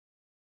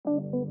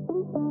Welcome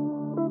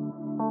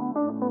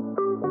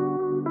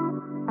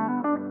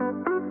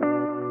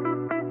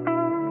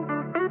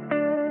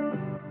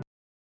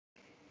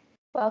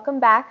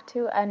back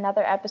to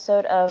another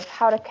episode of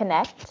How to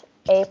Connect,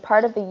 a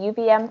part of the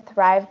UVM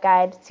Thrive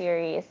Guide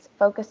series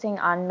focusing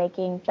on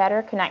making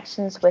better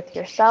connections with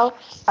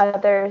yourself,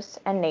 others,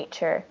 and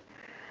nature.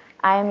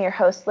 I am your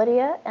host,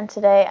 Lydia, and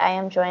today I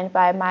am joined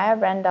by Maya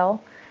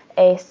Rendell,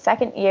 a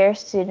second-year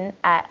student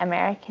at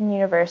American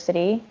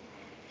University,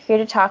 here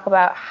to talk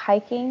about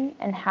hiking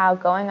and how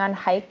going on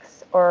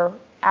hikes or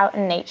out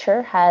in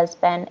nature has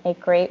been a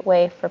great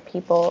way for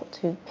people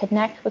to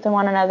connect with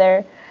one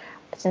another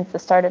since the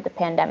start of the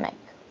pandemic.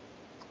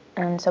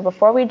 And so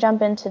before we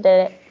jump into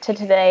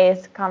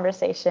today's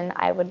conversation,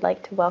 I would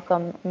like to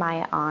welcome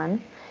Maya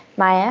on.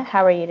 Maya,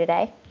 how are you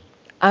today?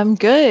 I'm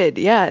good.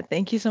 Yeah,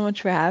 thank you so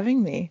much for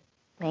having me.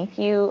 Thank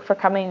you for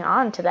coming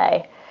on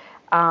today.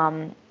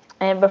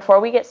 And before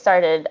we get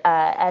started,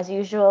 as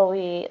usual,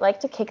 we like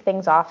to kick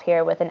things off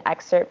here with an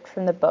excerpt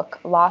from the book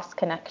Lost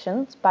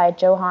Connections by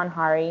Johann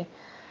Hari.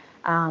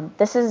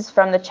 This is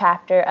from the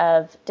chapter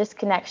of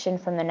Disconnection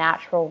from the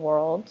Natural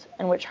World,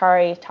 in which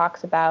Hari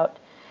talks about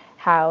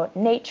how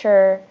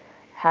nature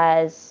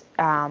has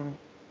been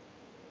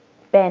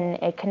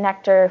a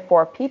connector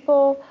for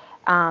people,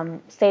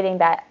 stating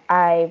that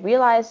I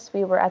realized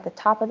we were at the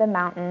top of the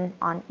mountain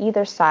on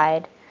either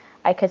side.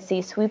 I could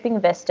see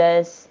sweeping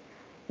vistas.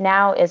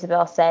 Now,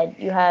 Isabel said,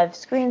 you have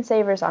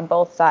screensavers on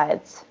both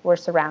sides. We're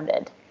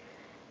surrounded.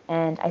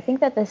 And I think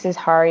that this is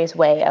Hari's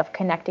way of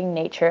connecting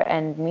nature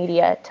and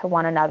media to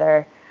one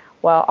another,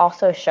 while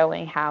also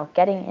showing how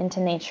getting into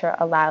nature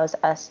allows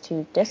us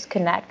to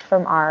disconnect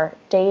from our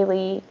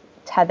daily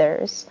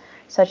tethers,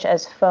 such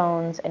as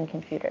phones and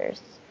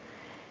computers.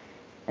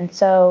 And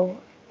so,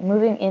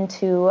 moving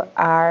into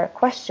our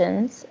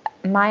questions,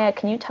 Maya,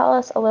 can you tell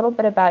us a little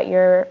bit about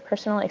your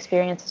personal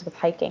experiences with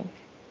hiking?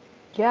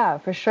 Yeah,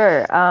 for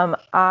sure.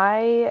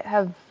 I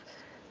have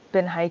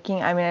been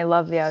hiking. I mean, I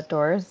love the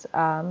outdoors,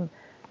 and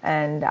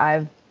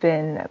I've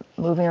been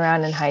moving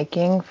around and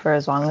hiking for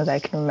as long as I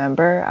can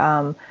remember.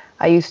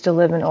 I used to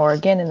live in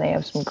Oregon, and they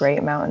have some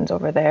great mountains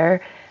over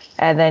there.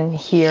 And then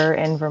here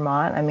in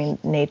Vermont, I mean,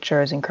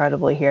 nature is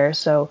incredibly here.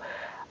 So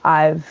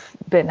I've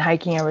been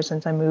hiking ever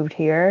since I moved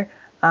here.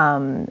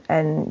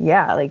 And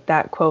yeah, like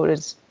that quote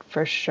is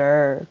for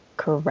sure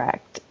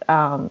correct.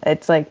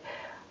 It's like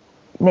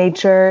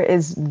nature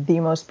is the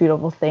most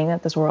beautiful thing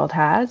that this world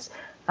has.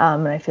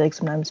 And I feel like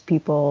sometimes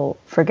people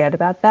forget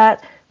about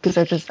that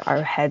because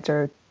our heads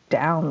are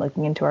down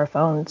looking into our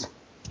phones.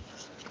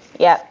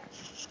 Yep,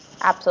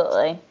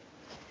 absolutely.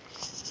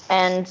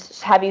 And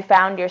have you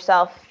found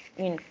yourself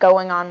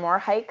going on more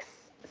hikes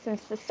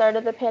since the start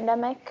of the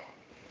pandemic?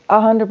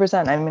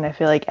 100%. I mean, I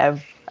feel like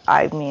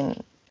I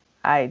mean,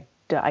 I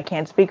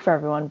can't speak for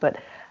everyone, but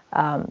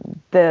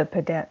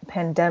the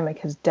pandemic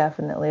has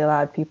definitely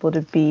allowed people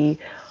to be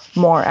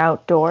more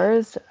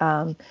outdoors.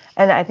 And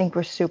I think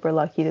we're super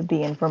lucky to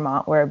be in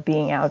Vermont, where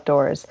being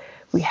outdoors,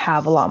 we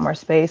have a lot more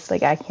space.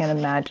 Like, I can't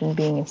imagine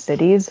being in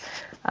cities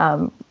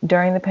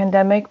during the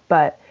pandemic,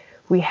 but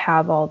we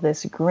have all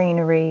this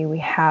greenery, we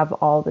have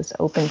all this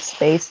open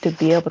space to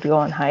be able to go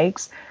on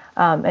hikes.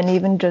 And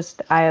even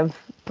just, I have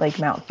like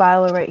Mount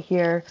Philo right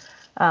here.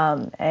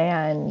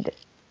 And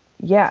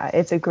yeah,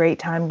 it's a great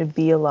time to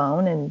be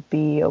alone and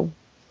be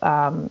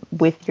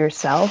with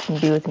yourself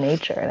and be with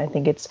nature. And I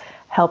think it's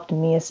helped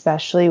me,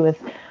 especially with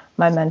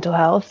my mental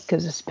health,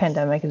 because this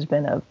pandemic has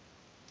been a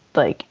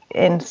like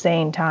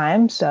insane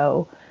time.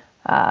 So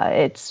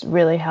it's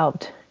really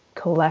helped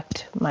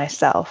collect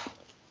myself.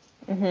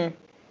 Mm-hmm.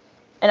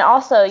 And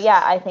also,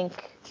 yeah, I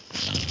think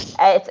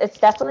it's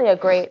definitely a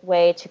great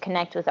way to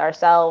connect with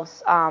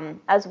ourselves,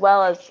 as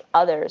well as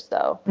others,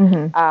 though.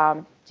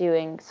 Mm-hmm.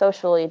 Doing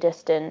socially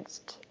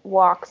distanced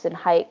walks and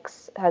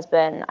hikes has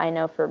been, I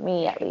know for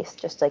me at least,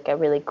 just like a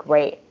really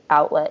great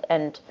outlet.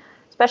 And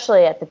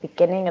especially at the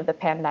beginning of the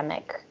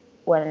pandemic,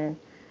 when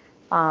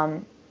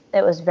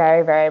it was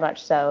very, very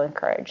much so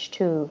encouraged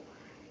to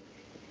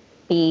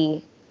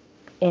be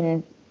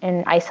in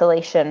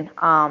isolation,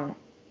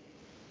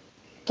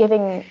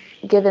 given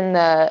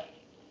the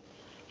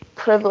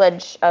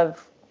privilege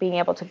of being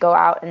able to go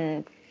out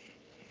and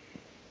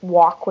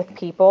walk with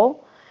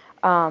people,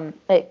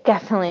 it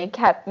definitely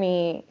kept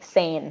me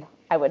sane,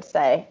 I would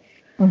say.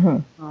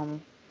 Mm-hmm.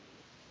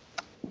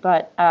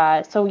 But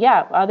so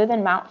yeah, other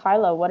than Mount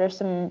Philo, what are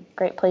some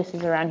great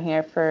places around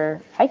here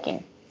for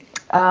hiking?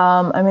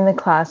 I mean, the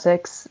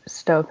classics: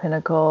 Stowe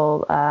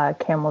Pinnacle,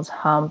 Camel's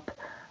Hump.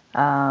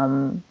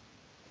 Um,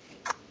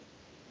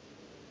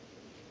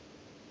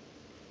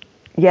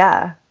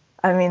 yeah,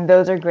 I mean,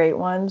 those are great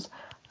ones.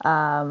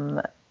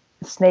 Um,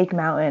 Snake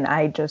Mountain,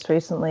 I just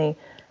recently,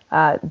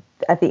 uh,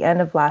 at the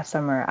end of last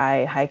summer,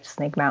 I hiked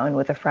Snake Mountain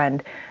with a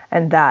friend,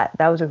 and that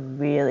was a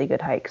really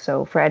good hike.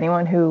 So for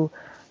anyone who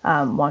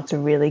wants a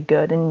really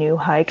good and new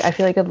hike, I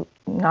feel like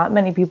not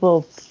many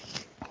people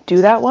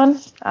do that one.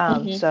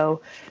 Mm-hmm.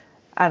 So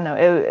I don't know.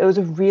 It was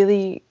a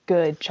really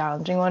good,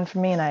 challenging one for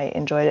me, and I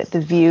enjoyed it.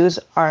 The views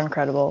are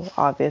incredible,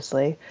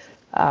 obviously.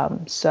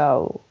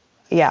 So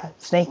yeah,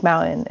 Snake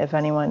Mountain, if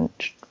anyone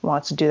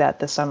wants to do that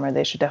this summer,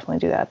 they should definitely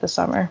do that this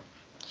summer.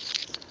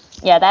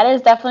 Yeah, that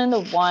is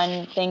definitely the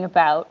one thing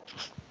about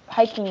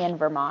hiking in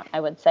Vermont, I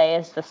would say,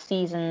 is the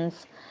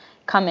seasons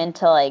come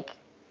into, like,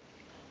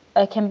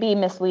 it can be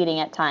misleading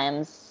at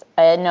times.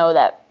 I know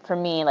that for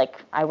me,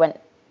 like, I went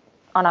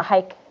on a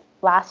hike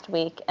last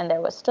week and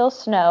there was still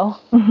snow.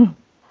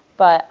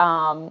 But,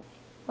 well,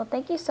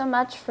 thank you so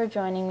much for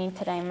joining me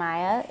today,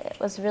 Maya. It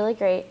was really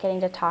great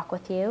getting to talk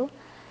with you.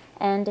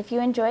 And if you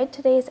enjoyed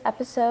today's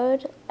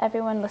episode,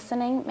 everyone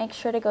listening, make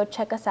sure to go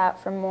check us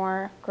out for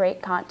more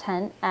great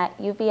content at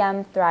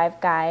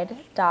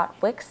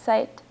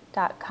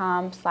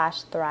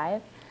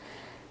uvmthriveguide.wixsite.com/thrive.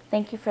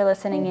 Thank you for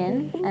listening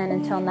in, and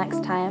until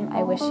next time,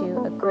 I wish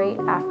you a great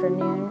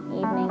afternoon,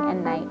 evening,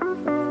 and night.